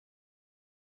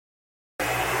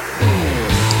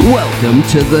Welcome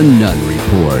to the Nunn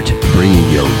Report, bringing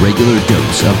your regular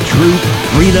dose of truth,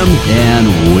 freedom,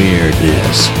 and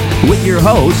weirdness. With your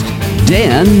host,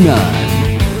 Dan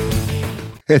Nunn.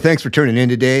 Hey, thanks for tuning in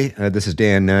today. This is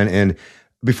Dan Nunn, and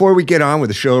before we get on with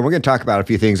the show, we're going to talk about a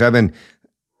few things.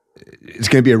 It's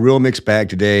going to be a real mixed bag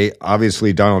today.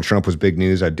 Obviously, Donald Trump was big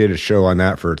news. I did a show on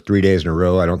that for 3 days in a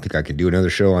row. I don't think I can do another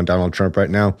show on Donald Trump right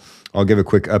now. I'll give a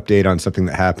quick update on something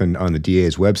that happened on the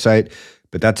DA's website,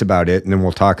 but that's about it. And then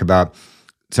we'll talk about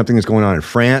something that's going on in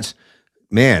France.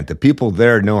 Man, the people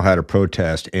there know how to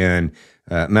protest, and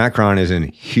Macron is in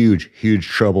huge, huge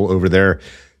trouble over there.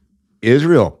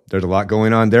 Israel, there's a lot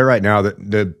going on there right now that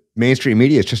the mainstream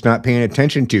media is just not paying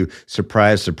attention to.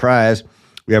 Surprise, surprise.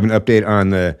 We have an update on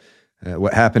the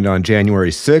what happened on January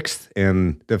 6th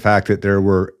and the fact that there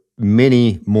were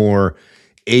many more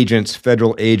agents,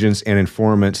 federal agents and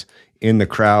informants in the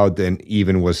crowd than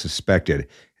even was suspected.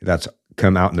 That's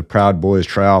come out in the Proud Boys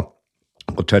trial.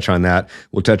 We'll touch on that.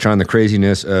 We'll touch on the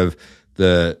craziness of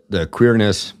the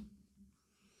queerness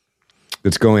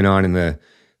that's going on in the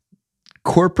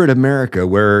corporate America,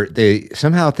 where they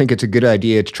somehow think it's a good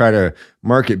idea to try to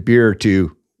market beer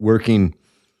to working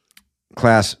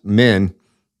class men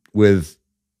with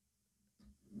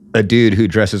a dude who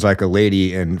dresses like a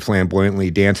lady and flamboyantly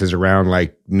dances around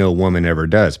like no woman ever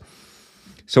does.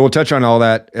 So we'll touch on all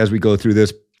that as we go through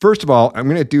this. First of all, I'm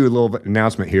going to do a little bit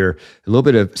announcement here, a little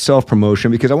bit of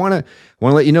self-promotion, because I want to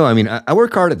let you know, I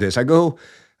work hard at this.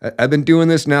 I've been doing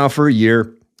this now for a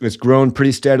year. It's grown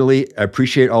pretty steadily. I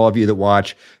appreciate all of you that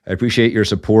watch. I appreciate your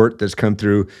support that's come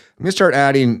through. I'm going to start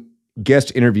adding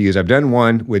guest interviews. I've done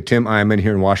one with Tim Eyman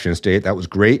here in Washington State. That was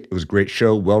great. It was a great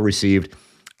show, well received,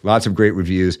 lots of great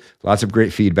reviews, lots of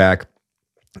great feedback.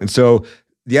 And so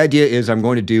the idea is I'm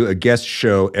going to do a guest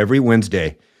show every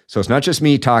Wednesday. So it's not just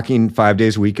me talking 5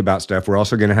 days a week about stuff. We're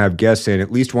also going to have guests in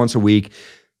at least once a week,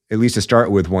 at least to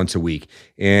start with once a week.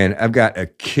 And I've got a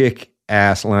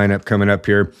kick-ass lineup coming up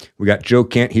here. We got Joe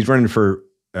Kent. He's running for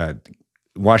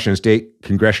Washington State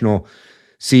congressional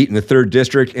seat in the 3rd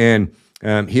District. And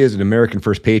he is an American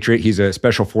First Patriot. He's a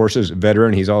Special Forces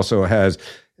veteran. He's also has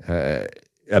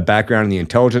a background in the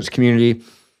intelligence community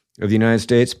of the United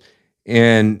States.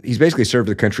 And he's basically served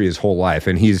the country his whole life.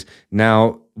 And he's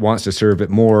now wants to serve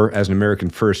it more as an American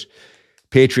First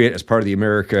Patriot, as part of the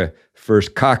America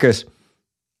First Caucus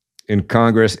in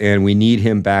Congress. And we need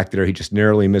him back there. He just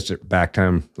narrowly missed it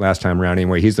last time around.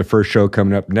 Anyway, he's the first show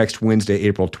coming up next Wednesday,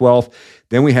 April 12th.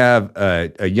 Then we have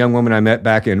a young woman I met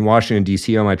back in Washington,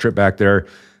 D.C. on my trip back there,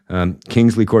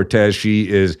 Kingsley Cortez.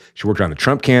 She worked on the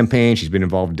Trump campaign. She's been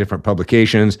involved in different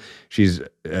publications. She's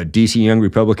a D.C. Young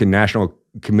Republican National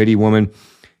Committee woman.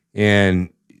 And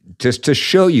just to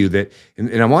show you that,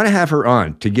 and I want to have her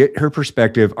on to get her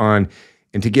perspective on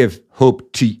and to give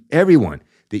hope to everyone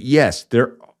that, yes,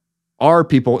 there are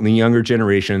people in the younger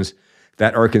generations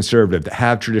that are conservative, that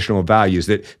have traditional values,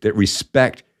 that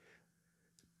respect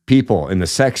people and the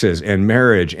sexes and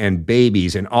marriage and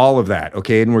babies and all of that,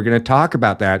 okay? And we're going to talk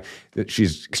about that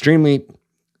she's extremely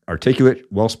articulate,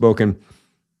 well-spoken,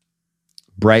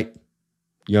 bright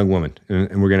young woman.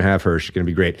 And we're going to have her. She's going to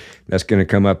be great. That's going to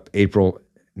come up April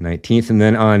 19th. And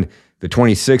then on the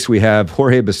 26th, we have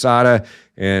Jorge Basada,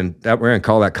 and that we're going to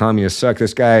call that communist suck.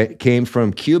 This guy came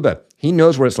from Cuba. He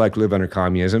knows what it's like to live under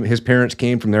communism. His parents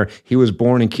came from there. He was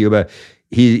born in Cuba.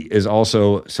 He is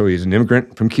also, so he's an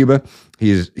immigrant from Cuba.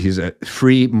 He's a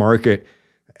free market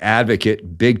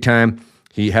advocate, big time.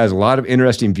 He has a lot of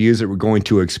interesting views that we're going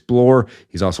to explore.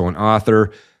 He's also an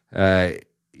author.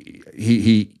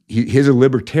 He's a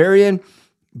libertarian,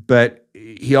 but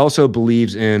he also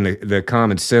believes in the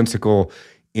commonsensical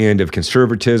end of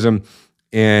conservatism.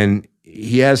 And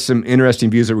he has some interesting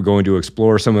views that we're going to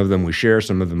explore. Some of them we share,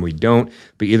 some of them we don't.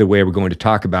 But either way, we're going to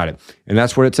talk about it. And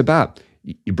that's what it's about.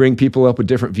 You bring people up with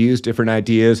different views, different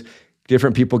ideas,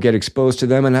 different people get exposed to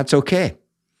them, and that's okay.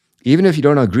 Even if you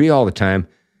don't agree all the time,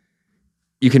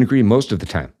 you can agree most of the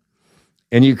time.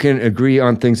 And you can agree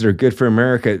on things that are good for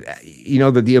America. You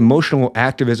know, the emotional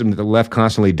activism that the left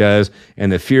constantly does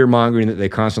and the fear-mongering that they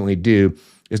constantly do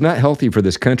is not healthy for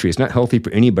this country. It's not healthy for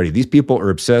anybody. These people are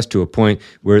obsessed to a point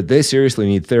where they seriously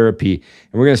need therapy.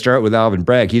 And we're going to start with Alvin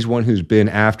Bragg. He's one who's been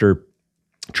after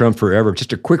Trump forever.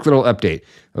 Just a quick little update,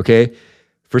 okay?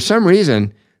 For some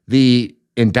reason, the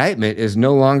indictment is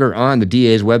no longer on the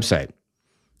DA's website.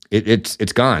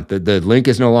 It's gone. The link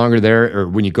is no longer there, or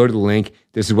when you go to the link,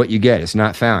 this is what you get. It's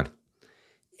not found.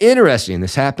 Interesting.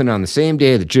 This happened on the same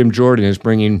day that Jim Jordan is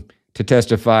bringing to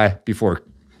testify before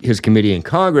his committee in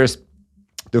Congress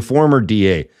the former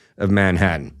DA of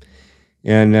Manhattan.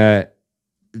 And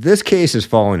this case is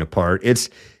falling apart. It's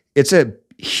a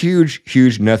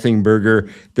huge nothing burger.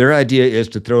 Their idea is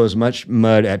to throw as much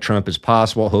mud at Trump as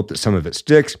possible, hope that some of it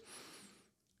sticks.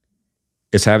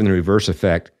 It's having the reverse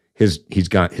effect. His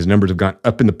numbers have gone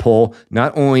up in the poll,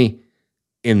 not only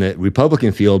in the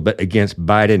Republican field, but against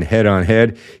Biden head on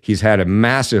head. He's had a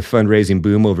massive fundraising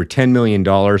boom, over $10 million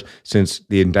since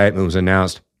the indictment was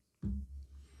announced.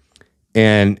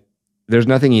 And there's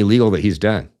nothing illegal that he's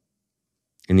done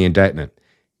in the indictment.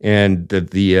 And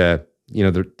the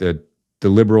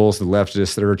liberals, the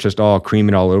leftists, that are just all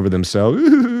creaming all over themselves.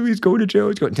 Ooh, he's going to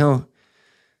jail.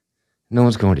 No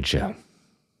one's going to jail.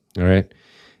 All right.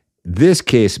 This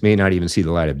case may not even see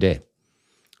the light of day,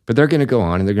 but they're going to go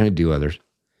on and they're going to do others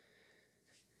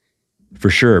for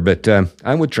sure. But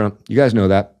I'm with Trump. You guys know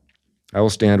that. I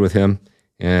will stand with him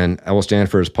and I will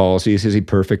stand for his policies. Is he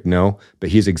perfect? No, but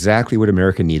he's exactly what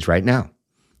America needs right now.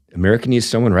 America needs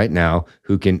someone right now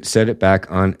who can set it back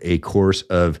on a course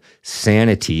of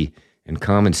sanity and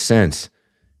common sense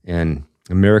and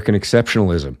American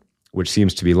exceptionalism, which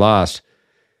seems to be lost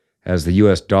as the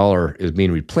U.S. dollar is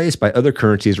being replaced by other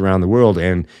currencies around the world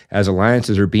and as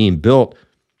alliances are being built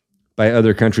by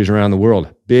other countries around the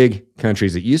world, big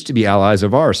countries that used to be allies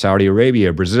of ours, Saudi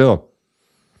Arabia, Brazil,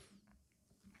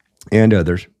 and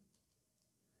others.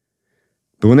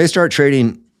 But when they start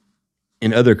trading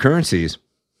in other currencies,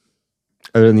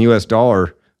 other than the U.S.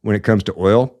 dollar, when it comes to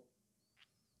oil,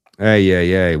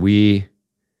 we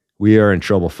are in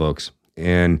trouble, folks.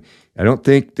 And I don't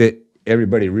think that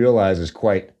everybody realizes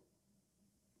quite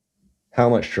how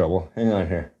much trouble. Hang on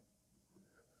here.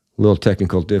 A little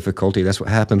technical difficulty. That's what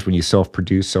happens when you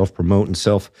self-produce, self-promote,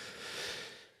 and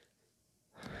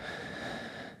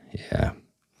yeah.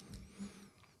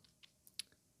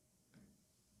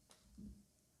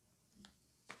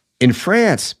 In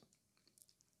France,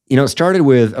 it started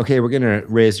with, okay, we're going to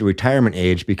raise the retirement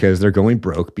age because they're going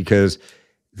broke, because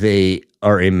they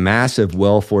are a massive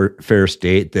welfare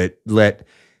state that let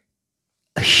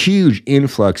a huge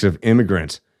influx of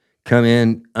immigrants come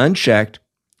in unchecked,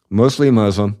 mostly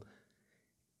Muslim,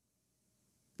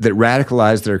 that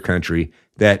radicalized their country,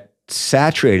 that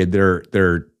saturated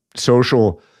their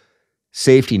social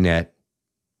safety net,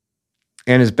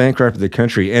 and has bankrupted the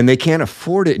country. And they can't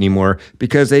afford it anymore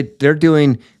because they've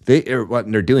done what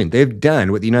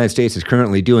the United States is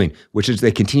currently doing, which is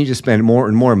they continue to spend more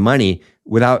and more money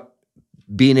without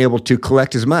being able to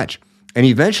collect as much. And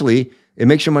eventually, it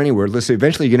makes your money worthless. So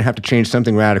eventually, you're going to have to change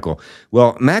something radical.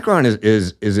 Well, Macron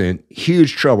is in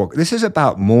huge trouble. This is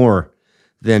about more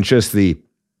than just the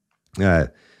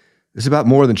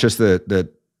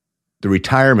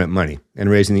retirement money and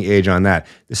raising the age on that.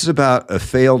 This is about a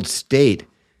failed state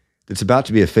that's about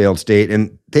to be a failed state.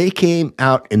 And they came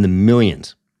out in the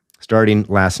millions starting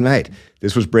last night.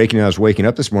 This was breaking. I was waking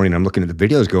up this morning. I'm looking at the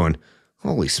videos going,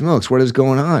 holy smokes, what is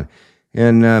going on?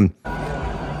 And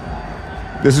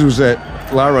this was at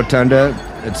La Rotunda.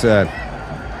 It's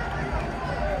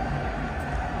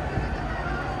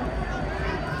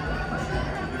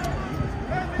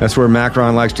that's where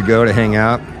Macron likes to go to hang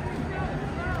out.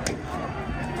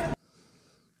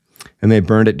 And they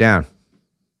burned it down.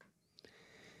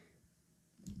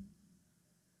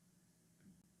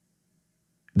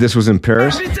 This was in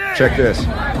Paris. Check this.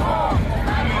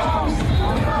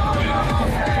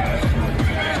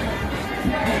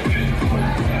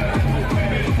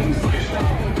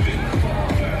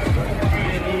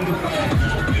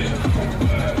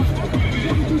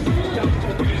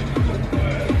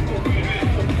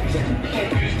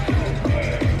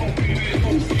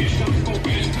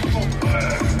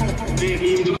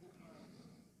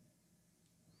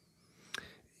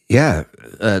 Yeah,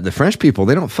 the French people,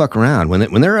 they don't fuck around.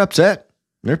 When they're upset,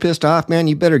 they're pissed off, man,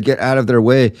 you better get out of their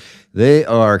way. They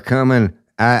are coming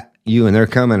at you, and they're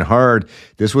coming hard.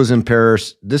 This was in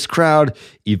Paris. This crowd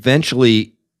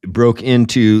eventually broke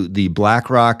into the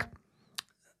BlackRock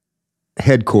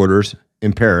headquarters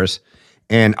in Paris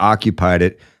and occupied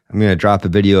it. I'm going to drop a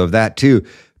video of that too.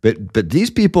 But these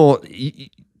people,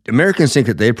 Americans think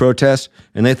that they protest,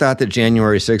 and they thought that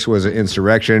January 6th was an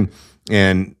insurrection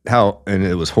and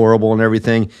it was horrible and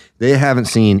everything. They haven't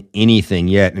seen anything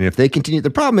yet. And if they continue, the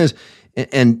problem is,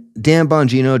 and Dan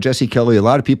Bongino, Jesse Kelly, a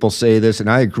lot of people say this, and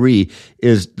I agree,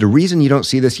 is the reason you don't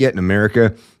see this yet in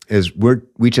America is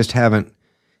we just haven't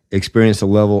experienced a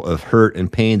level of hurt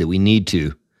and pain that we need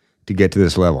to get to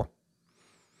this level.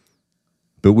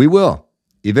 But we will.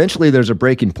 Eventually there's a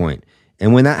breaking point.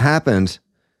 And when that happens,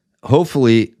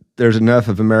 hopefully there's enough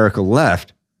of America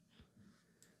left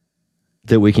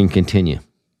that we can continue.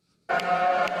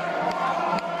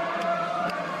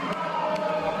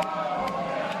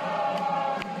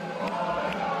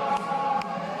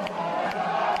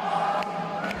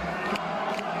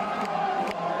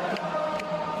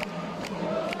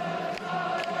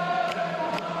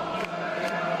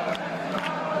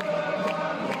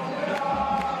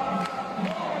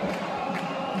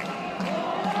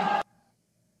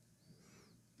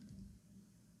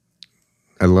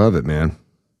 I love it, man.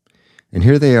 And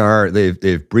here they are.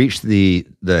 They've breached the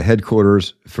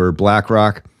headquarters for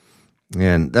BlackRock.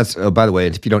 And that's, oh, by the way,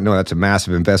 if you don't know, that's a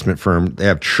massive investment firm. They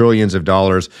have trillions of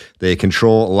dollars. They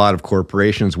control a lot of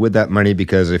corporations with that money,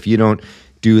 because if you don't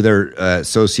do their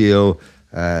socio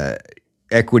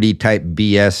equity type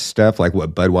BS stuff, like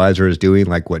what Budweiser is doing,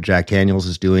 like what Jack Daniels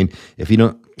is doing, if you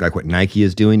don't, like what Nike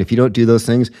is doing, if you don't do those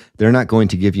things, they're not going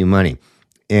to give you money.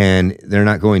 And they're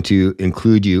not going to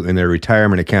include you in their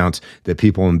retirement accounts that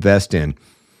people invest in.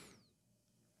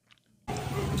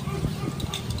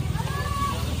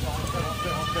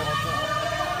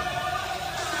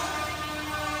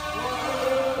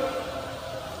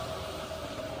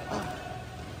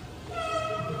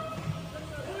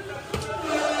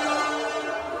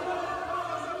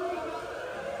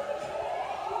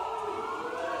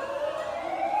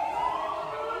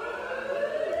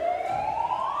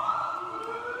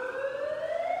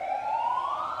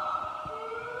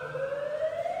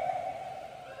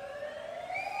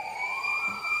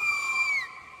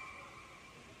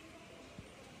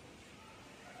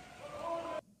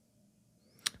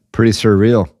 Pretty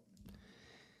surreal.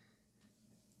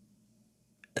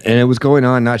 And it was going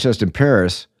on not just in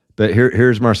Paris, but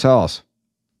here's Marseilles.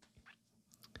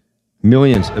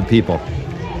 Millions of people.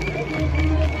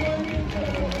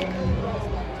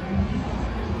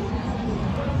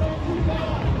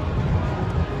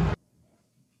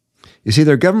 You see,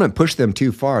 their government pushed them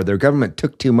too far. Their government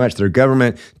took too much. Their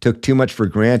government took too much for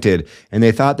granted, and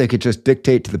they thought they could just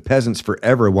dictate to the peasants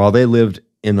forever while they lived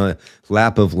in the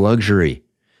lap of luxury,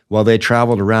 while they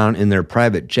traveled around in their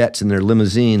private jets and their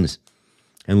limousines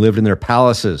and lived in their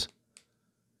palaces.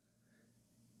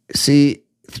 See,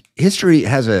 history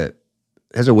has a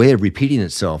way of repeating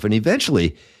itself, and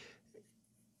eventually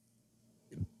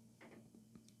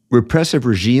repressive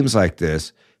regimes like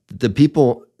this, the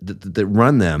people that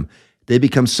run them, they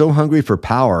become so hungry for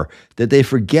power that they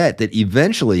forget that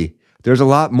eventually there's a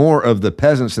lot more of the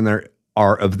peasants than there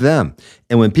are of them.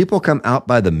 And when people come out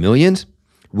by the millions,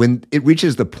 when it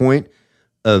reaches the point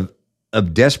of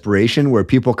desperation where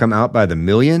people come out by the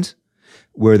millions,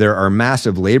 where there are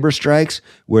massive labor strikes,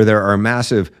 where there are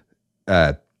massive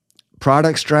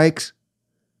product strikes,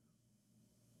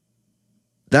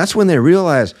 that's when they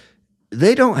realize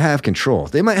they don't have control.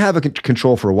 They might have a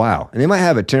control for a while, and they might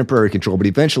have a temporary control, but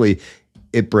eventually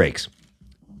it breaks.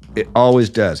 It always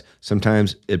does.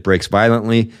 Sometimes it breaks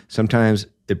violently. Sometimes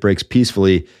it breaks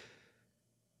peacefully,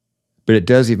 but it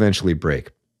does eventually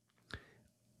break.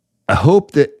 I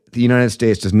hope that the United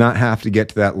States does not have to get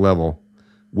to that level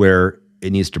where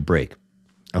it needs to break.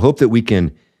 I hope that we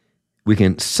can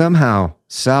somehow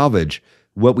salvage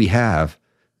what we have,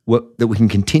 that we can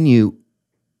continue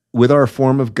with our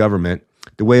form of government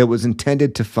the way it was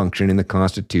intended to function in the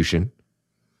Constitution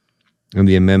and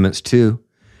the amendments too,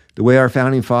 the way our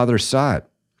founding fathers saw it.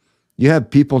 You have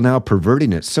people now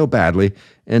perverting it so badly,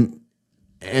 and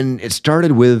it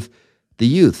started with the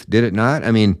youth, did it not?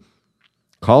 I mean,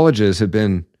 colleges have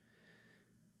been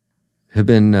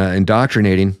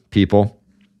indoctrinating people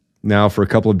now for a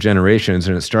couple of generations,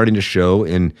 and it's starting to show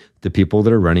in the people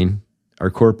that are running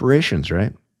our corporations,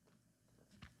 right?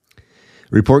 A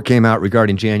report came out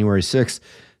regarding January 6th.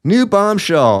 New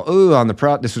bombshell.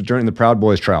 This was during the Proud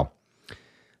Boys trial.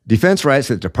 Defense writes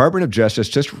that the Department of Justice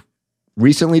just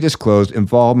recently disclosed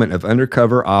involvement of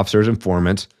undercover officers,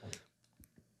 informants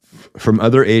from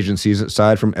other agencies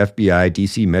aside from FBI,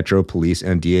 DC Metro Police,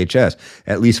 and DHS.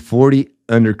 At least 40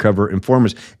 undercover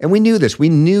informants. And we knew this. We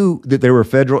knew that there were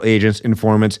federal agents,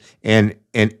 informants, and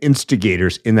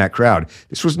instigators in that crowd.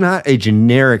 This was not a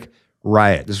generic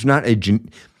riot. This was not a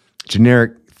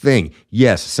generic thing.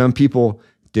 Yes, some people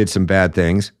did some bad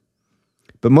things,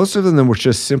 but most of them were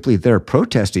just simply there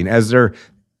protesting, as they're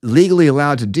legally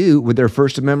allowed to do with their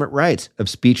First Amendment rights of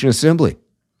speech and assembly.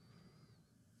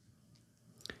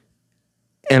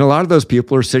 And a lot of those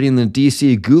people are sitting in the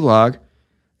DC gulag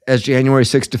as January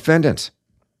 6th defendants.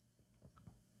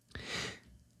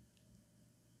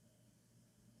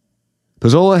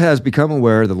 Pizzola has become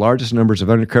aware the largest numbers of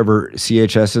undercover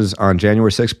CHSs on January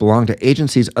 6th belong to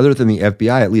agencies other than the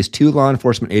FBI. At least 2 law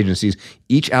enforcement agencies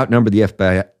each outnumber the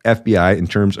FBI in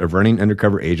terms of running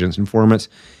undercover agents, informants,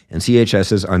 and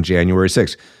CHSs on January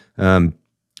 6th.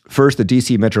 First, the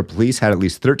DC Metro Police had at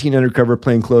least 13 undercover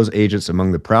plainclothes agents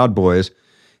among the Proud Boys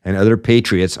and other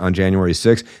patriots on January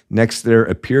 6th. Next, there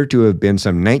appear to have been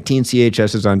some 19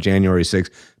 CHSs on January 6th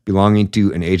belonging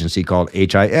to an agency called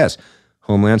HIS,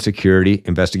 Homeland Security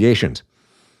Investigations.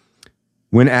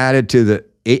 When added to the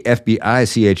 8 FBI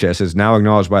CHSs now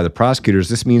acknowledged by the prosecutors,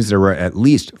 this means there were at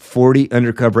least 40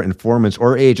 undercover informants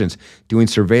or agents doing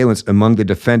surveillance among the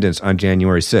defendants on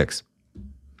January 6th.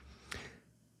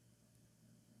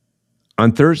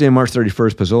 On Thursday, March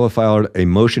 31st, Pizzola filed a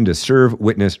motion to serve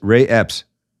witness Ray Epps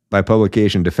by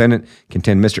publication. Defendant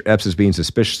contend Mr. Epps is being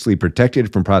suspiciously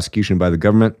protected from prosecution by the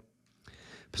government.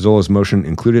 Pizzola's motion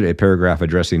included a paragraph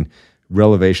addressing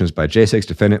revelations by J6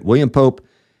 defendant William Pope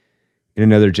in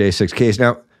another J6 case.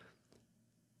 Now,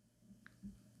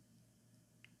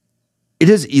 it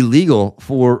is illegal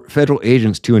for federal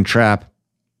agents to entrap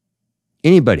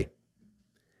anybody.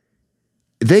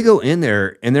 They go in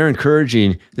there and they're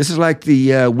encouraging, this is like the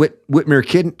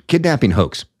Whitmer kidnapping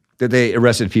hoax that they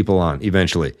arrested people on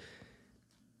eventually.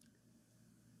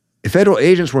 If federal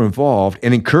agents were involved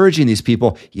and encouraging these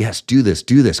people, yes, do this,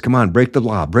 come on, break the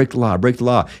law.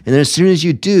 And then as soon as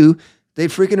you do, they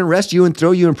freaking arrest you and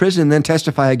throw you in prison and then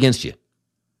testify against you.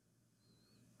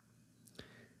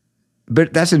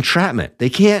 But that's entrapment.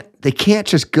 They can't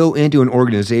just go into an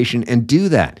organization and do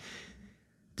that.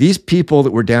 These people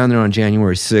that were down there on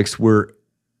January 6th were,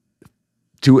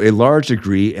 to a large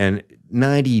degree, and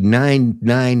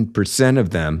 99% of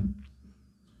them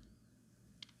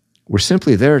were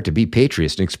simply there to be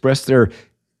patriots and express their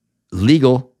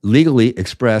legally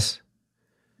express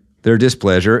their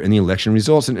displeasure in the election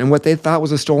results and what they thought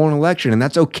was a stolen election. And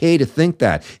that's okay to think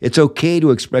that. It's okay to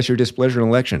express your displeasure in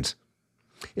elections.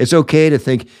 It's okay to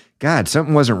think, God,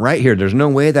 something wasn't right here. There's no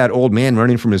way that old man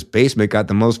running from his basement got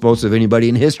the most votes of anybody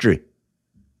in history.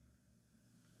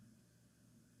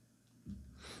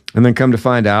 And then come to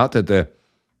find out that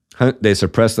they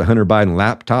suppressed the Hunter Biden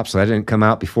laptop, so that didn't come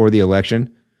out before the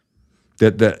election.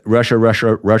 That the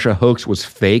Russia hoax was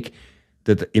fake.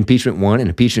 That the impeachment 1 and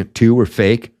impeachment 2 were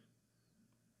fake.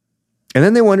 And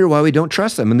then they wonder why we don't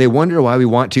trust them. And they wonder why we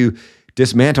want to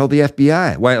dismantle the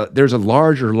FBI. Why there's a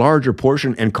larger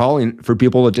portion and calling for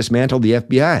people to dismantle the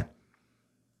FBI.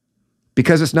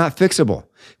 Because it's not fixable.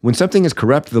 When something is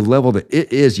corrupt to the level that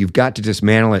it is, you've got to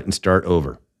dismantle it and start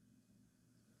over.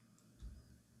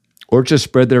 Or just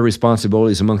spread their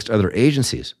responsibilities amongst other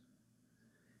agencies.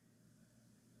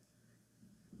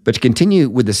 But to continue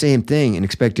with the same thing and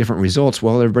expect different results,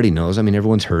 well, everybody knows. I mean,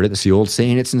 everyone's heard it. It's the old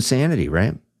saying, it's insanity,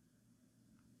 right?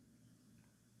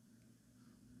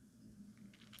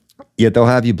 Yet they'll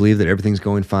have you believe that everything's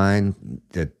going fine,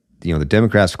 that, the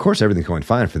Democrats, of course, everything's going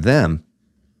fine for them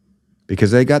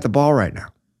because they got the ball right now.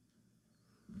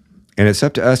 And it's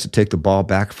up to us to take the ball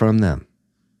back from them.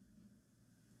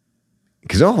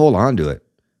 Because they'll hold on to it.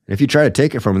 And if you try to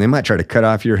take it from them, they might try to cut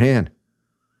off your hand.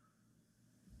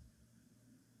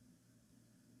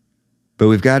 But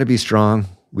we've got to be strong.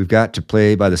 We've got to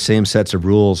play by the same sets of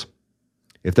rules.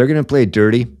 If they're going to play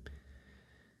dirty,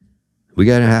 we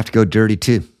got to have to go dirty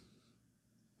too.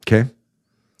 Okay?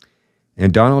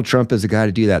 And Donald Trump is the guy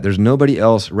to do that. There's nobody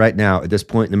else right now at this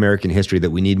point in American history that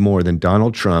we need more than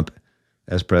Donald Trump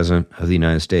as president of the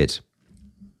United States.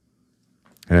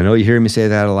 And I know you hear me say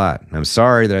that a lot. I'm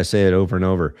sorry that I say it over and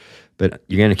over, but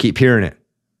you're going to keep hearing it.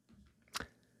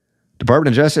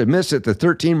 Department of Justice admits that the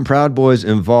 13 Proud Boys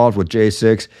involved with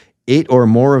J6, 8 or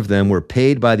more of them were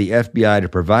paid by the FBI to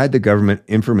provide the government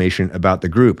information about the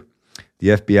group. The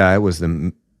FBI was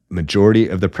the majority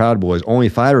of the Proud Boys. Only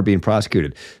 5 are being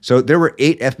prosecuted. So there were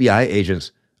 8 FBI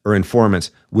agents or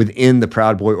informants within the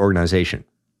Proud Boy organization.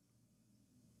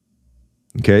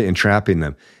 Okay, entrapping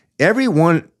them. Every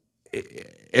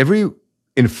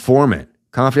informant,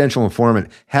 confidential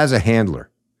informant, has a handler.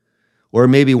 Or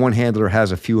maybe one handler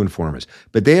has a few informants.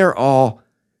 But they all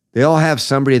have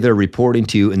somebody they're reporting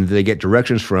to and that they get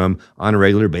directions from on a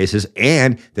regular basis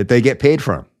and that they get paid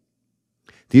from.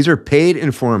 These are paid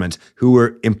informants who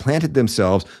were implanted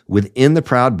themselves within the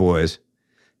Proud Boys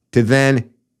to then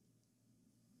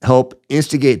help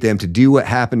instigate them to do what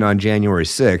happened on January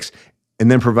 6th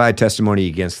and then provide testimony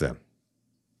against them.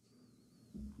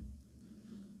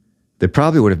 They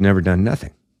probably would have never done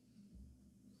nothing.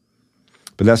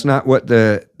 But that's not what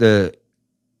the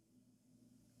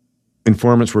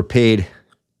informants were paid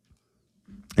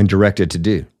and directed to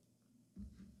do.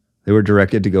 They were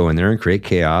directed to go in there and create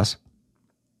chaos.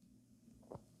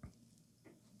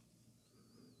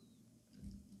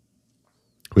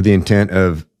 With the intent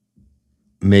of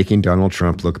making Donald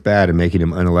Trump look bad and making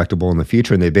him unelectable in the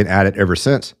future. And they've been at it ever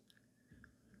since.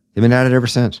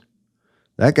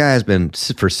 That guy has been,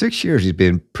 for 6 years, he's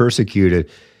been persecuted.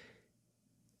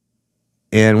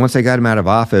 And once they got him out of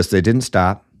office, they didn't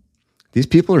stop. These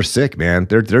people are sick, man.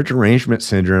 Their derangement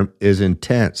syndrome is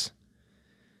intense.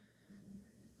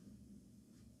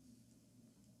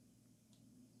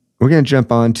 We're going to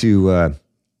jump on to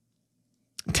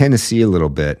Tennessee a little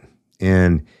bit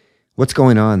and what's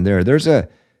going on there. There's they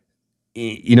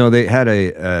had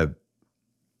a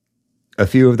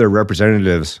few of their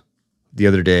representatives the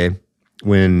other day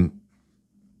when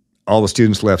all the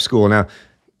students left school. Now,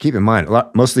 keep in mind,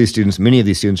 most of these students, many of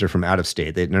these students are from out of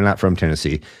state. They're not from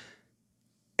Tennessee.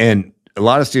 And a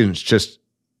lot of students just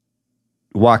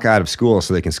walk out of school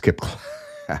so they can skip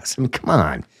class. I mean, come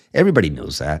on. Everybody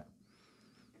knows that.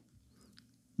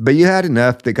 But you had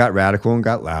enough that got radical and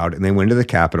got loud, and they went to the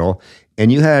Capitol,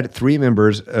 and you had 3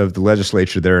 members of the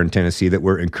legislature there in Tennessee that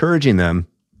were encouraging them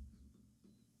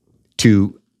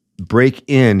to break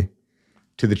in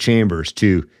to the chambers,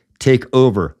 to take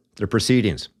over the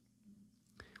proceedings.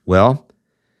 Well,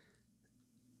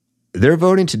 they're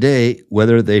voting today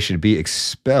whether they should be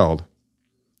expelled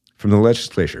from the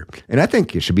legislature. And I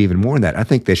think it should be even more than that. I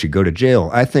think they should go to jail.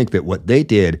 I think that what they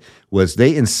did was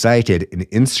they incited an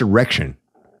insurrection,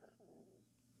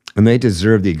 and they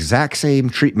deserve the exact same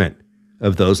treatment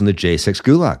of those in the J6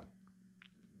 gulag.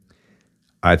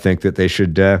 I think that they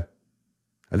should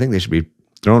be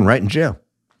thrown right in jail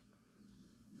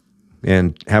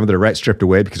and have their rights stripped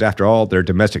away, because after all, they're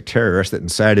domestic terrorists that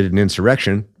incited an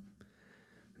insurrection.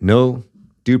 No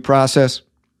due process,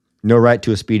 no right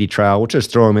to a speedy trial. We'll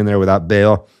just throw them in there without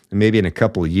bail, and maybe in a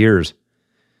couple of years,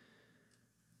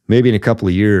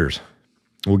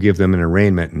 we'll give them an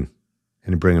arraignment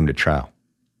and bring them to trial.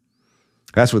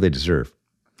 That's what they deserve.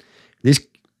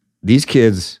 These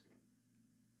kids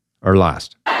are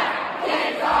lost.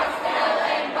 Kids are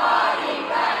stealing body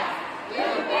bags.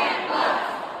 You've been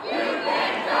booked. You've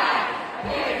been dragged.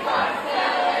 Kids are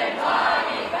stealing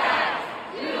body bags.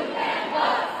 You've been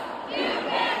booked. You've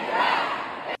been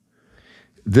dragged.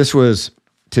 This was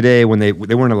today when they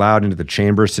weren't allowed into the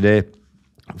chambers today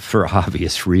for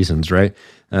obvious reasons, right?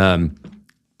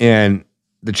 And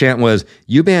the chant was,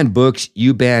 "You ban books,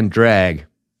 you ban drag.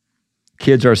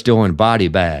 Kids are still in body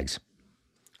bags."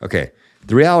 Okay,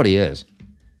 the reality is,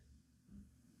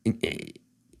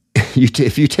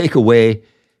 if you take away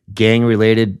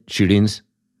gang-related shootings,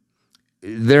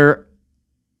 it's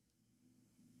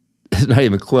not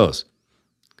even close.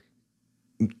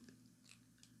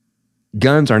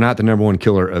 Guns are not the number one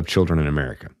killer of children in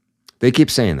America. They keep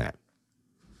saying that.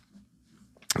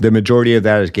 The majority of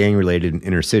that is gang-related in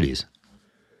inner cities.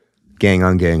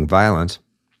 Gang-on-gang violence.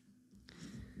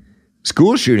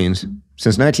 School shootings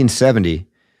since 1970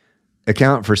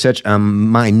 account for such a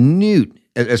minute,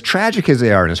 as tragic as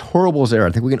they are and as horrible as they are,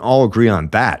 I think we can all agree on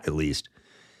that at least.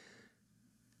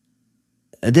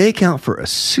 They account for a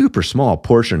super small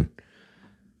portion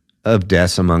of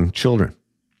deaths among children.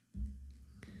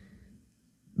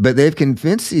 But they've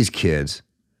convinced these kids,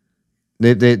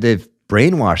 they've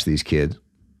brainwashed these kids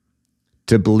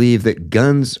to believe that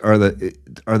guns are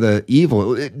the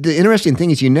evil. The interesting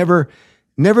thing is, you never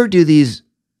do these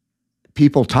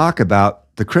people talk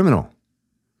about the criminal.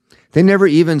 They never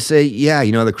even say, yeah,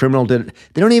 the criminal did it.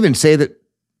 They don't even say that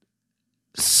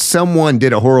someone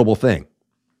did a horrible thing,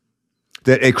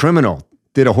 that a criminal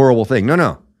did a horrible thing.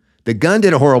 No. The gun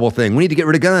did a horrible thing. We need to get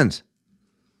rid of guns.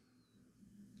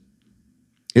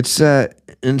 It's the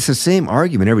same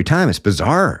argument every time. It's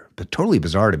bizarre, but totally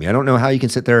bizarre to me. I don't know how you can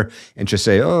sit there and just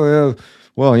say, oh, yeah,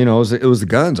 well, it was the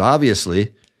guns,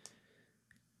 obviously.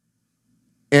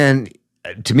 And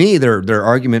to me, their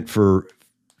argument for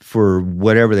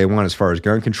whatever they want as far as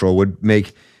gun control would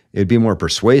make it be more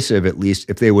persuasive, at least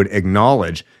if they would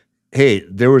acknowledge, hey,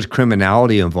 there was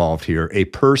criminality involved here. A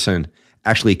person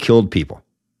actually killed people.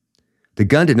 The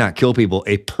gun did not kill people.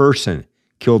 A person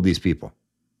killed these people.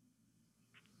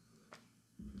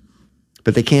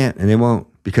 But they can't and they won't,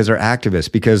 because they're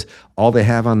activists, because all they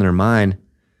have on their mind,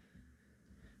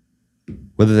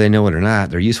 whether they know it or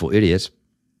not, they're useful idiots,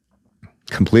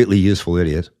 completely useful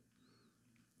idiots,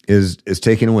 is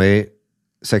taking away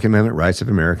Second Amendment rights of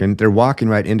Americans. They're walking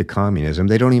right into communism.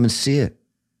 They don't even see it.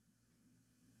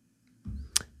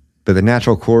 But the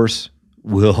natural course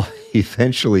will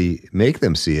eventually make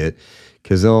them see it,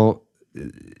 because they'll,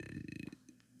 in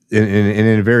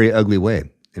a very ugly way,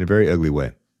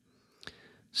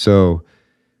 So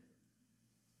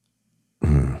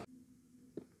we're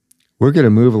going to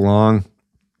move along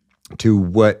to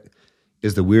what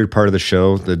is the weird part of the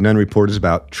show. The Nunn Report is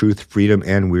about truth, freedom,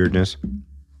 and weirdness.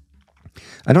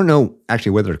 I don't know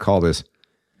actually whether to call this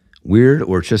weird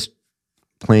or just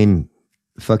plain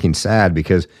fucking sad,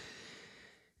 because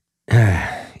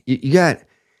you got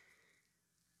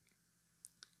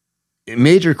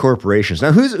major corporations.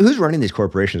 Now, who's running these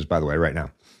corporations, by the way, right now?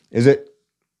 Is it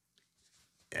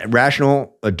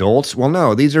rational adults? Well,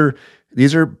 no. These are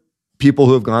people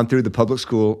who have gone through the public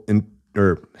school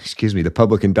the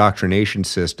public indoctrination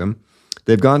system.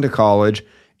 They've gone to college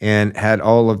and had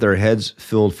all of their heads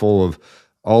filled full of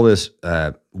all this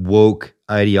woke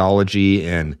ideology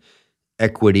and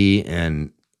equity,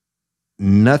 and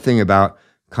nothing about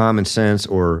common sense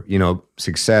or,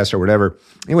 success or whatever.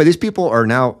 Anyway, these people are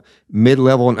now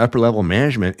mid-level and upper-level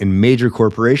management in major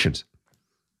corporations.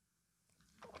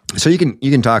 So you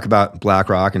can talk about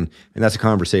BlackRock, and that's a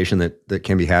conversation that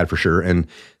can be had for sure. And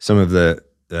some of the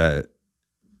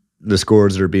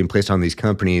scores that are being placed on these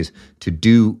companies to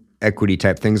do equity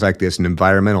type things like this and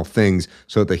environmental things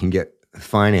so that they can get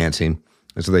financing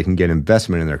and so they can get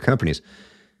investment in their companies.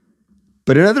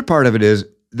 But another part of it is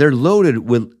they're loaded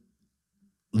with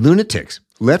lunatics,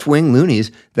 left-wing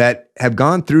loonies that have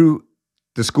gone through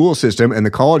the school system and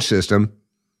the college system,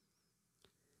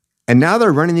 and now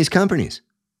they're running these companies.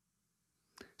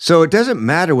 So it doesn't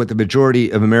matter what the majority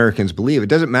of Americans believe. It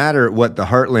doesn't matter what the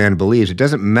heartland believes. It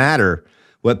doesn't matter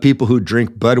what people who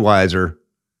drink Budweiser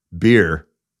beer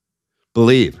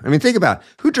believe. I mean, think about it.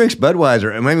 Who drinks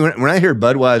Budweiser. I mean, when I hear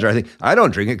Budweiser, I think, I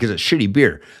don't drink it because it's shitty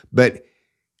beer. But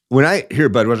when I hear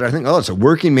Budweiser, I think, oh, it's a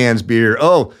working man's beer.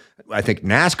 Oh, I think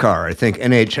NASCAR. I think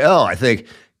NHL. I think,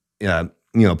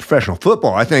 professional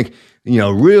football. I think,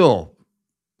 real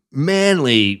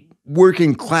manly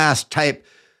working class type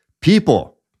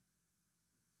people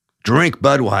drink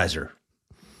Budweiser.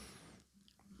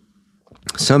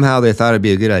 Somehow they thought it'd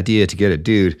be a good idea to get a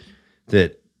dude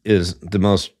that is the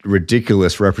most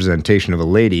ridiculous representation of a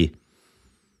lady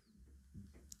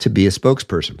to be a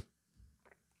spokesperson.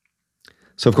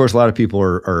 So, of course, a lot of people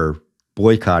are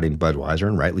boycotting Budweiser,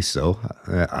 and rightly so.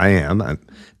 I am.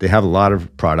 They have a lot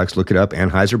of products. Look it up.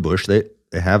 Anheuser-Busch, they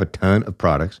have a ton of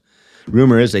products.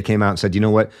 Rumor is they came out and said, you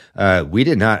know what? We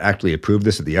did not actually approve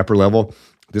this at the upper level.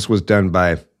 This was done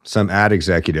by some ad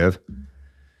executive,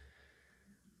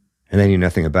 and they knew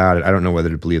nothing about it. I don't know whether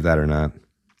to believe that or not.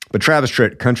 But Travis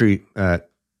Tritt, country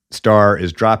star,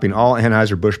 is dropping all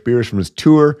Anheuser-Busch beers from his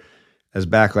tour as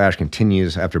backlash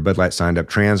continues after Bud Light signed up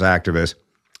trans activist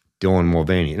Dylan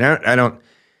Mulvaney. And I don't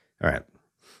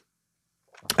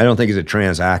think he's a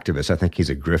trans activist. I think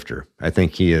he's a grifter. I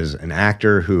think he is an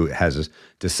actor who has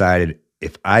decided,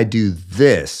 if I do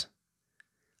this,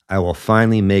 I will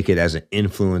finally make it as an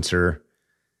influencer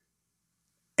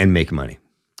and make money.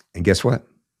 And guess what?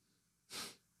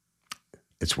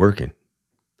 It's working.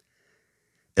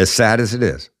 As sad as it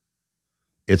is,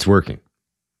 it's working.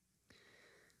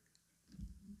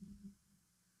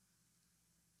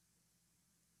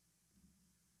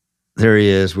 There he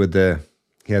is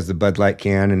he has the Bud Light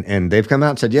can, and they've come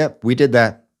out and said, yep, we did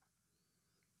that.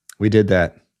 We did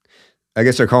that. I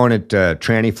guess they're calling it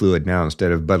tranny fluid now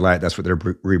instead of Bud Light. That's what they're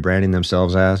rebranding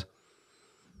themselves as.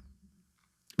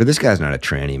 But this guy's not a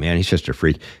tranny, man. He's just a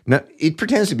freak. Now, he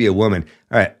pretends to be a woman.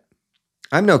 All right,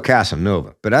 I'm no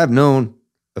Casanova, but I've known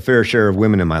a fair share of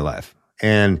women in my life.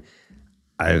 And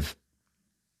I've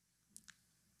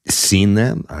seen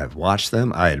them. I've watched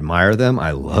them. I admire them.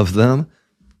 I love them.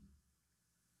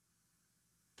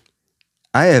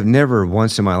 I have never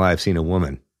once in my life seen a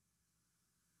woman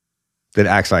that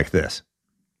acts like this.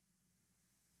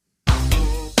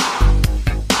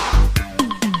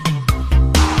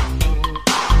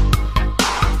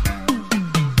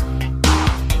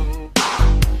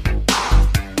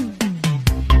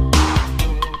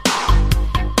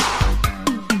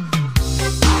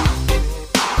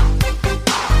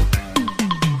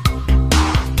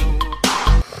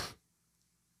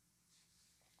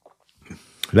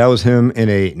 That was him in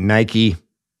a Nike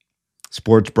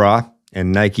sports bra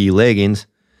and Nike leggings,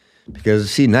 because,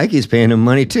 see, Nike's paying him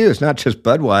money too. It's not just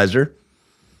Budweiser.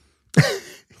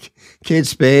 Kate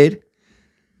Spade.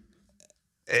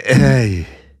 Hey.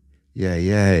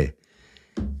 Yeah.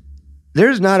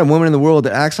 There's not a woman in the world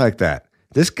that acts like that.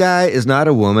 This guy is not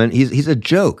a woman. He's a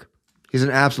joke. He's an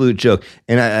absolute joke.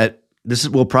 And this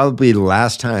will probably be the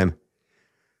last time.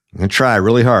 I'm going to try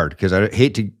really hard because I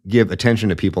hate to give attention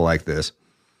to people like this.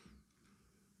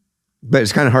 But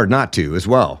it's kind of hard not to as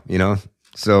well,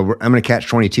 So I'm going to catch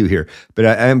 22 here. But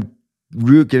I'm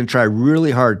going to try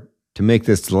really hard to make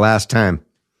this the last time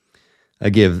I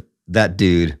give that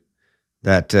dude,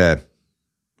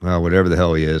 whatever the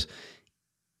hell he is,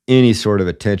 any sort of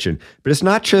attention. But it's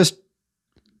not just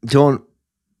Dylan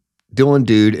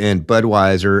Dude and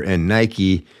Budweiser and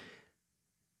Nike.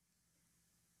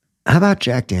 How about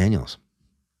Jack Daniels?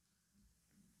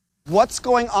 What's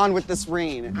going on with this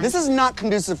rain? This is not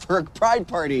conducive for a pride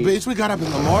party. Bitch, we got up in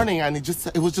the morning and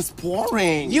it was just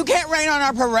pouring. You can't rain on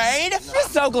our parade? I'm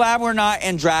just so glad we're not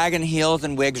in drag and heels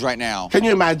and wigs right now. Can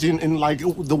you imagine in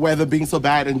the weather being so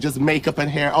bad and just makeup and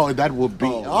hair? Oh, that would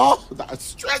be, that's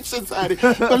stretching, Sadie.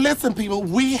 But listen, people,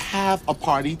 we have a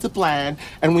party to plan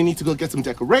and we need to go get some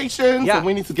decorations and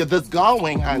we need to get this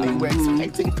going, honey. We're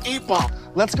expecting people.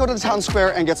 Let's go to the town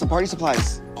square and get some party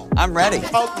supplies. I'm ready.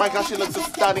 Oh my gosh, she looks so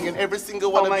stunning, and every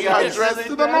single one Oh of my you are gosh. dressed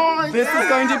to the nines. This is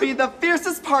going to be the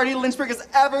fiercest party Lynchburg has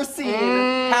ever seen.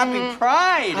 Happy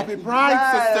Pride. Happy Pride,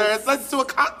 Yes. sisters. Let's do a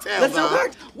cocktail. Let's do though.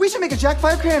 it. We should make a Jack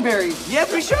Fire Cranberry.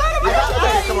 Yes, we should.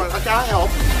 Okay, come on. Okay, I'll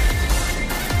help.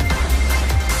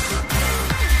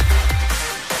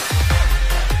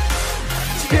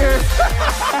 Cheers.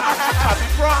 Happy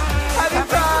Pride. Happy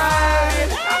Pride.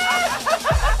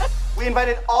 We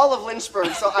invited all of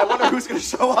Lynchburg, so I wonder who's going to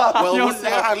show up. Well, we'll see.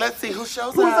 Let's see who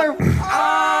shows Who's up. our...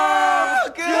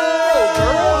 Oh, good.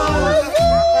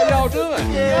 How y'all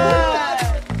doing?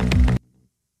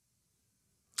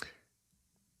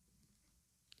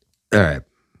 All right.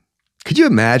 Could you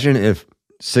imagine if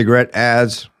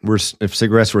cigarettes were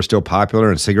still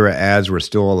popular and cigarette ads were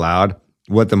still allowed,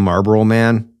 what the Marlboro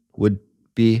Man would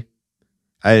be?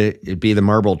 It'd be the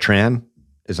Marlboro Tran.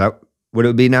 Is that what it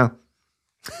would be now?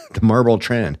 The Marlboro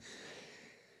Tran.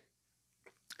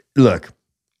 Look,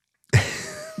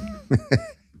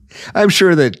 I'm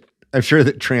sure that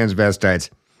transvestites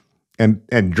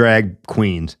and drag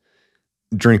queens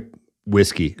drink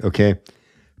whiskey, okay?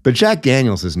 But Jack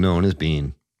Daniels is known as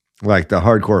being like the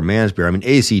hardcore man's beer. I mean,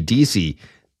 AC/DC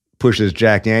pushes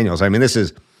Jack Daniels. I mean,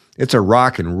 it's a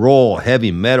rock and roll,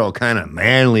 heavy metal kind of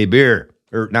manly beer.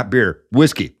 Or not beer,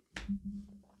 whiskey.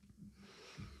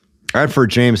 I prefer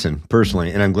Jameson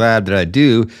personally, and I'm glad that I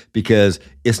do because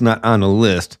it's not on a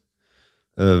list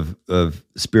of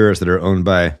spirits that are owned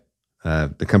by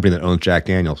the company that owns Jack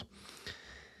Daniels.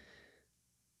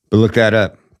 But look that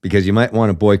up because you might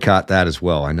want to boycott that as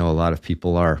well. I know a lot of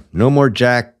people are. No more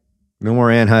Jack, no more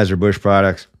Anheuser-Busch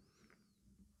products.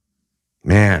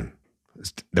 Man,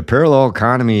 the parallel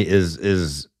economy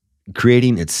is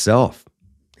creating itself.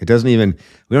 We don't even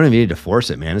need to force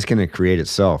it, man. It's going to create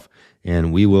itself.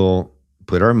 And we will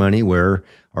put our money where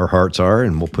our hearts are,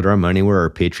 and we'll put our money where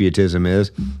our patriotism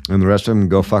is, and the rest of them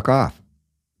go fuck off.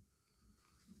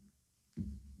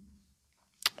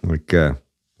 Like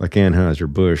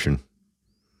Anheuser-Busch and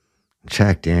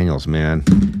Jack Daniels, man.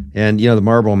 And, the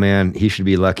Marlboro Man, he should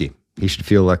be lucky. He should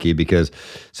feel lucky because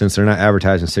since they're not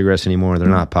advertising cigarettes anymore, they're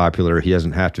not popular. He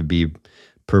doesn't have to be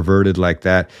perverted like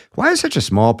that. Why is such a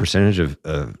small percentage of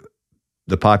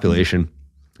the population?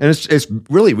 And it's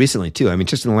really recently too. I mean,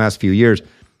 just in the last few years,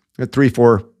 3,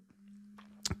 4,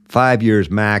 5 years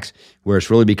max, where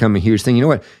it's really become a huge thing. You know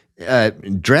what?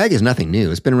 Drag is nothing new.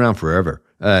 It's been around forever.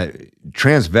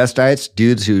 Transvestites,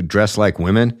 dudes who dress like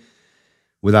women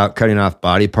without cutting off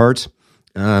body parts,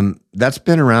 that's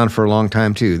been around for a long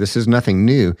time too. This is nothing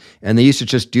new. And they used to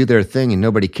just do their thing and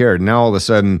nobody cared. Now all of a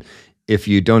sudden, if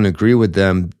you don't agree with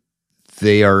them,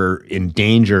 they are in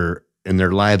danger and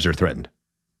their lives are threatened.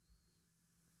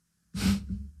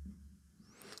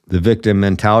 The victim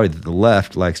mentality that the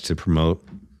left likes to promote,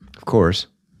 of course.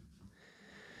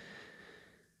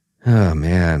 Oh,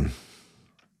 man.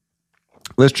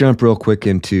 Let's jump real quick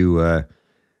into a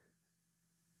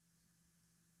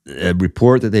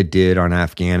report that they did on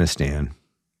Afghanistan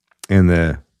and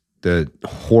the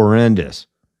horrendous,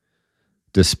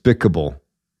 despicable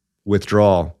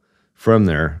withdrawal from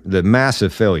there, the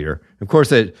massive failure. Of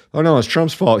course, it's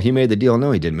Trump's fault. He made the deal.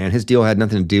 No, he didn't, man. His deal had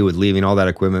nothing to do with leaving all that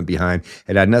equipment behind.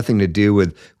 It had nothing to do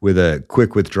with a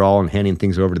quick withdrawal and handing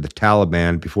things over to the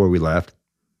Taliban before we left.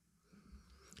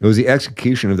 It was the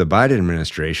execution of the Biden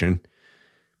administration.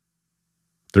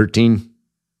 13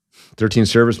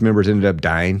 service members ended up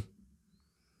dying.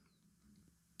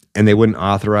 And they wouldn't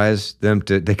authorize them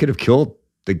to, they could have killed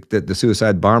the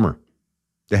suicide bomber.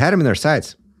 They had him in their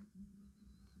sights.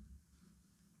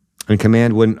 And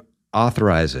command wouldn't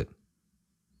authorize it.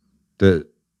 The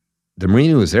Marine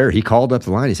who was there, he called up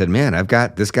the line. He said, man, I've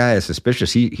got, this guy is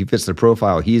suspicious. He fits the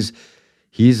profile. He's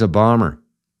a bomber.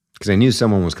 Because I knew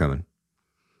someone was coming.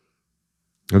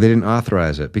 Well, they didn't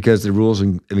authorize it because the rules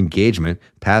of engagement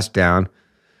passed down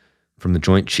from the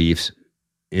Joint Chiefs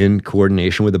in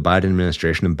coordination with the Biden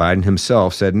administration, and Biden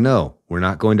himself said, no, we're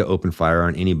not going to open fire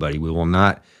on anybody. We will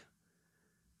not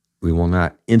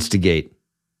instigate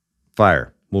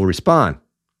fire. We'll respond,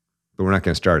 but we're not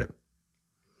going to start it.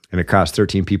 And it cost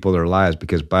 13 people their lives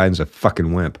because Biden's a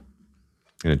fucking wimp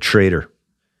and a traitor.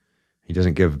 He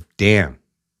doesn't give a damn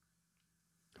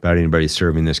about anybody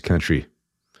serving this country.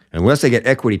 Unless they get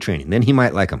equity training, then he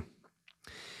might like them.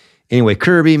 Anyway,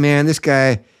 Kirby, man, this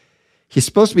guy, he's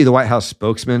supposed to be the White House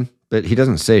spokesman, but he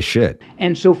doesn't say shit.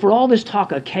 And so for all this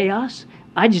talk of chaos,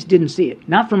 I just didn't see it,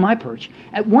 not from my perch.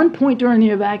 At one point during the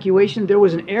evacuation, there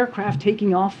was an aircraft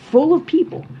taking off full of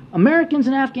people, Americans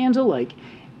and Afghans alike,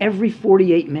 every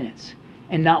 48 minutes.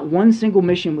 And not one single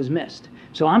mission was missed.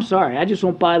 So I'm sorry, I just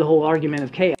won't buy the whole argument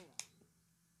of chaos.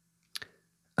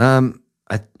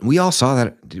 we all saw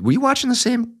that. Were you watching the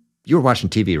same? You were watching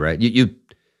TV, right? You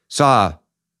saw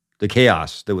the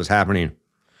chaos that was happening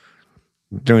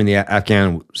during the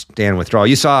Afghanistan withdrawal.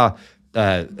 You saw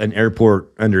an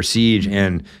airport under siege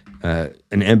and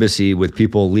an embassy with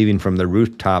people leaving from the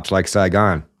rooftops like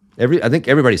Saigon. I think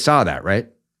everybody saw that, right?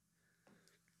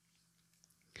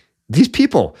 These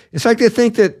people, it's like they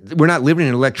think that we're not living in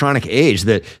an electronic age,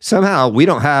 that somehow we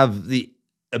don't have the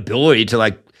ability to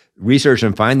like research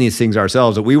and find these things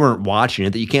ourselves, that we weren't watching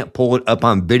it, that you can't pull it up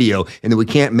on video, and that we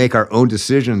can't make our own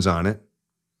decisions on it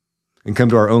and come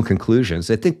to our own conclusions.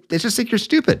 They just think you're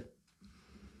stupid.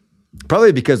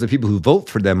 Probably because the people who vote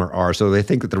for them are, so they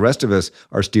think that the rest of us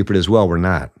are stupid as well. We're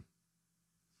not.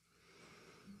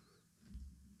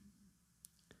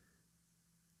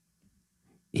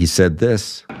 He said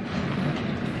this.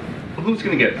 Who's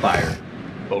going to get fired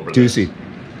over Juicy. this?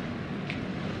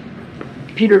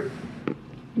 Peter,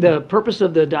 the purpose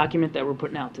of the document that we're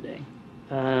putting out today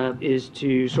is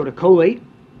to sort of collate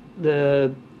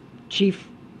the chief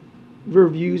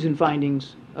reviews and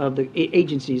findings of the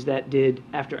agencies that did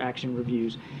after-action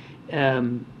reviews.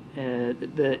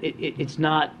 It's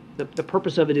not the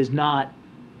purpose of it is not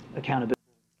accountability.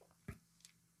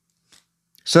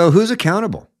 So who's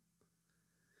accountable?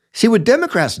 See, with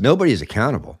Democrats, nobody's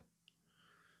accountable.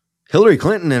 Hillary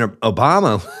Clinton and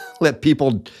Obama let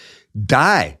people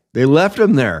die. They left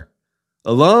them there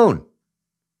alone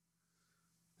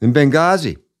in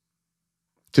Benghazi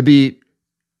to be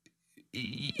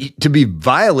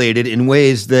violated in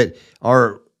ways that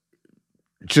are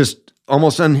just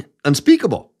almost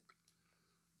unspeakable.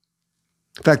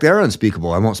 In fact, they're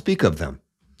unspeakable. I won't speak of them.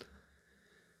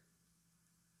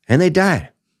 And they died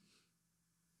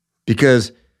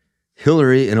because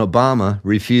Hillary and Obama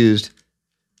refused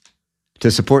to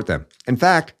support them. In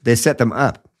fact, they set them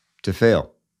up to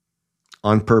fail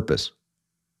on purpose.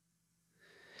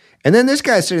 And then this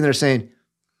guy's sitting there saying,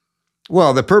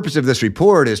 well, the purpose of this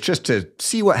report is just to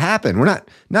see what happened. We're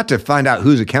not to find out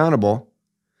who's accountable.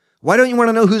 Why don't you want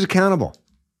to know who's accountable?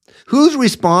 Who's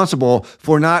responsible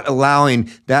for not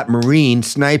allowing that Marine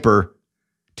sniper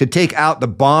to take out the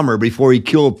bomber before he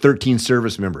killed 13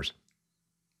 service members?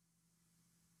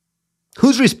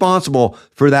 Who's responsible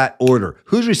for that order?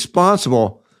 Who's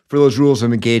responsible for those rules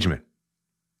of engagement?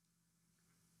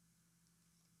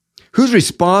 Who's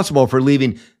responsible for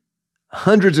leaving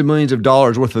hundreds of millions of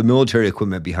dollars worth of military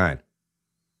equipment behind?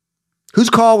 Whose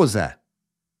call was that?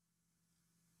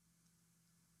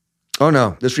 Oh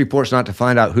no, this report's not to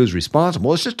find out who's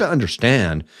responsible. It's just to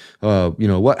understand,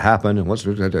 what happened and what's.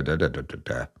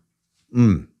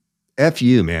 F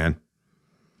you, man.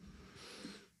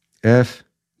 F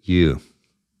you.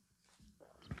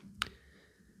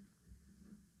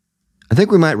 I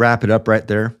think we might wrap it up right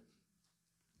there.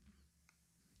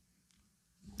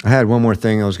 I had one more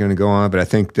thing I was going to go on, but I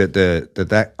think that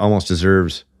that almost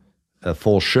deserves a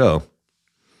full show,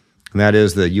 and that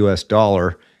is the U.S.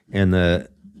 dollar and the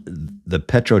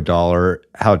petrodollar,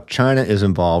 how China is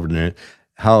involved in it,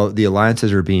 how the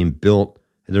alliances are being built.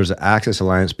 There's an Axis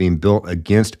alliance being built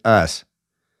against us,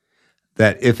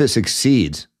 that if it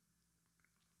succeeds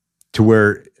to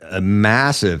where a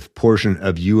massive portion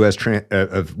of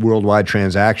of worldwide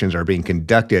transactions are being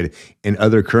conducted in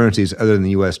other currencies other than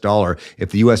the U.S. dollar,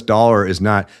 if the U.S. dollar is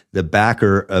not the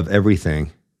backer of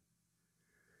everything,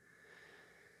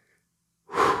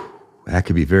 that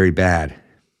could be very bad.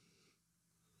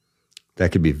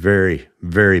 That could be very,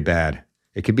 very bad.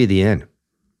 It could be the end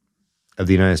of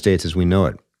the United States as we know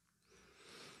it.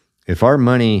 If our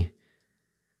money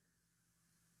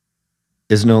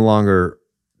is no longer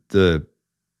the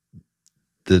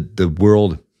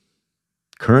world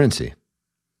currency,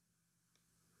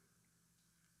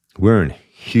 we're in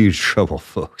huge trouble,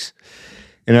 folks.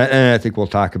 And I think we'll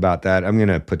talk about that. I'm going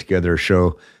to put together a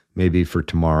show maybe for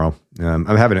tomorrow. I'm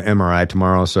having an MRI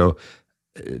tomorrow, so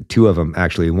two of them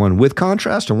actually, one with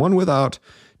contrast and one without,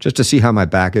 just to see how my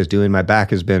back is doing. My back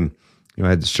has been, I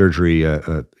had the surgery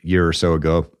a year or so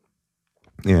ago,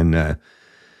 and they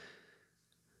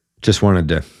just wanted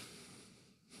to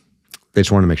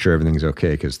make sure everything's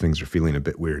okay because things are feeling a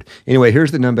bit weird. Anyway,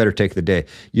 here's the None Better Take of the day.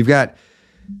 You've got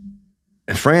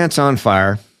France on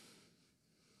fire.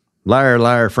 Liar,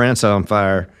 liar, France on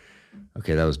fire.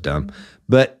 Okay, that was dumb.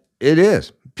 But it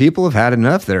is. People have had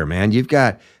enough there, man. You've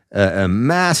got a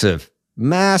massive,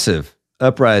 massive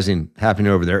uprising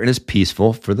happening over there, and it's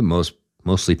peaceful for the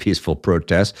mostly peaceful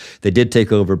protest. They did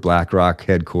take over BlackRock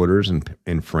headquarters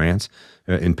in France,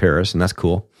 in Paris, and that's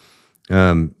cool.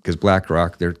 Because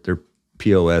BlackRock, they're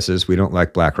POSs. We don't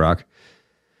like BlackRock.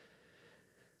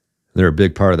 They're a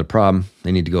big part of the problem.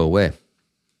 They need to go away.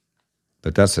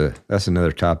 But that's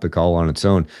another topic all on its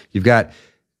own. You've got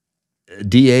a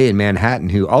DA in Manhattan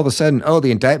who all of a sudden,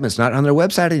 the indictment's not on their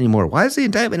website anymore. Why is the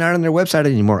indictment not on their website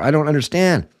anymore? I don't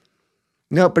understand.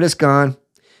 Nope, but it's gone.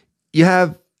 You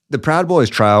have the Proud Boys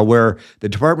trial where the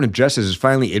Department of Justice has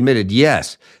finally admitted,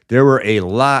 yes, there were a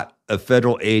lot of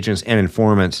federal agents and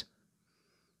informants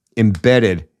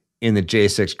embedded in the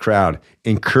J6 crowd,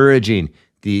 encouraging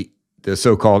the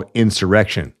so-called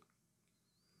insurrection.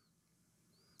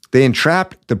 They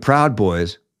entrapped the Proud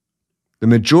Boys. The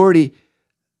majority,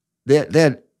 they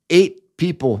had 8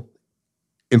 people,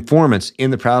 informants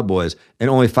in the Proud Boys, and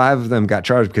only 5 of them got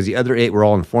charged because the other 8 were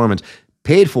all informants,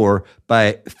 paid for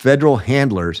by federal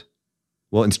handlers,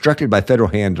 instructed by federal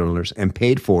handlers and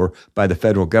paid for by the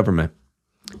federal government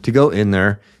to go in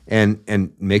there and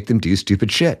make them do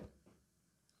stupid shit.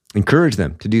 Encourage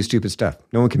them to do stupid stuff.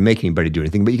 No one can make anybody do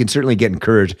anything, but you can certainly get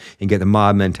encouraged and get the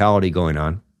mob mentality going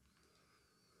on.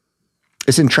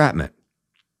 It's entrapment.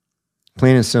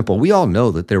 Plain and simple. We all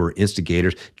know that there were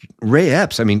instigators. Ray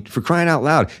Epps, for crying out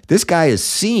loud, this guy is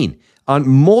seen on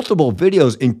multiple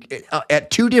videos at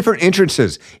 2 different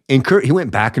entrances. He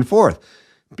went back and forth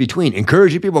between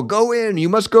encouraging people, go in, you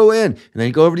must go in. And then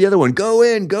you go over to the other one, go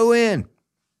in, go in.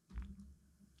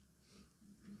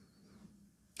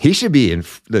 He should be in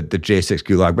the J6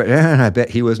 gulag, but I bet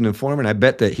he was an informant. I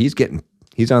bet that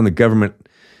he's on the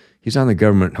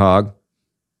government hog.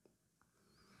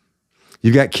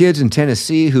 You've got kids in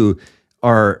Tennessee who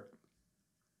are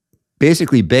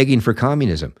basically begging for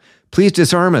communism. Please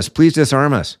disarm us. Please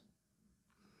disarm us.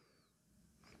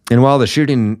 And while the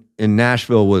shooting in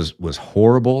Nashville was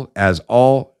horrible, as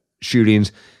all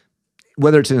shootings,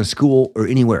 whether it's in a school or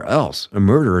anywhere else, a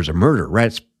murder is a murder, right?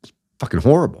 It's fucking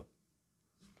horrible.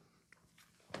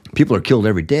 People are killed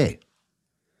every day.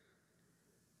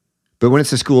 But when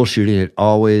it's a school shooting, it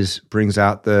always brings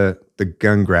out the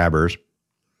gun grabbers.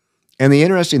 And the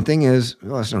interesting thing is, I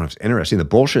don't know if it's interesting, the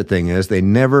bullshit thing is they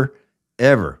never,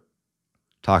 ever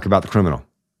talk about the criminal.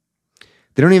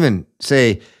 They don't even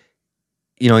say,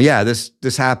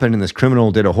 this happened and this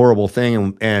criminal did a horrible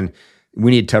thing and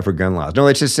we need tougher gun laws. No,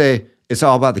 let's just say it's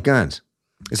all about the guns.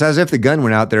 It's as if the gun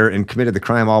went out there and committed the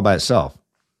crime all by itself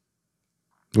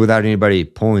without anybody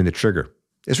pulling the trigger.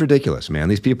 It's ridiculous, man.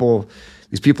 These people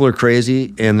are crazy,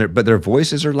 but their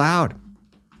voices are loud.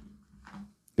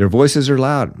 Their voices are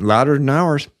loud, louder than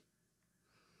ours.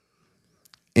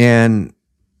 And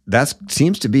that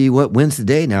seems to be what wins the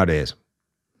day nowadays.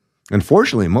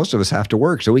 Unfortunately, most of us have to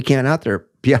work, so we can't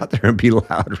be out there and be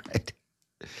loud, right?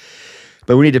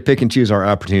 But we need to pick and choose our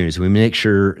opportunities. We make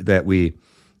sure that we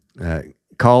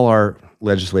call our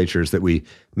legislatures, that we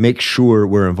make sure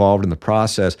we're involved in the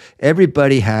process.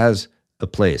 Everybody has a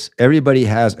place. Everybody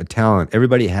has a talent.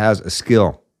 Everybody has a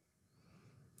skill.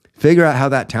 Figure out how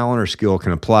that talent or skill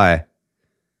can apply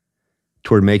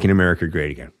toward making America great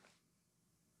again.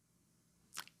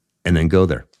 And then go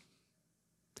there.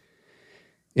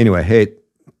 Anyway, hey,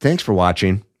 thanks for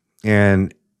watching.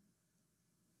 And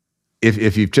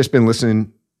if you've just been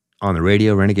listening on the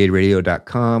radio,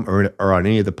 renegaderadio.com, or on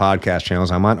any of the podcast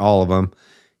channels, I'm on all of them.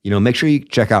 Make sure you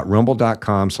check out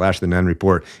rumble.com/the Nunn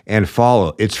Report and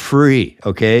follow. It's free,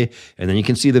 okay? And then you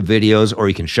can see the videos, or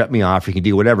you can shut me off, or you can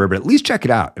do whatever, but at least check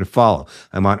it out and follow.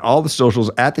 I'm on all the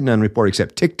socials at the Nunn Report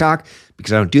except TikTok,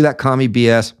 because I don't do that commie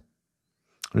BS.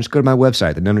 Just go to my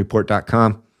website,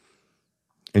 thenunnreport.com,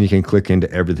 and you can click into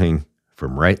everything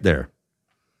from right there.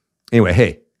 Anyway,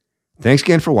 hey, thanks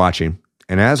again for watching.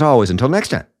 And as always, until next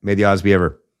time, may the odds be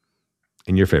ever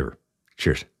in your favor.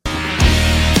 Cheers.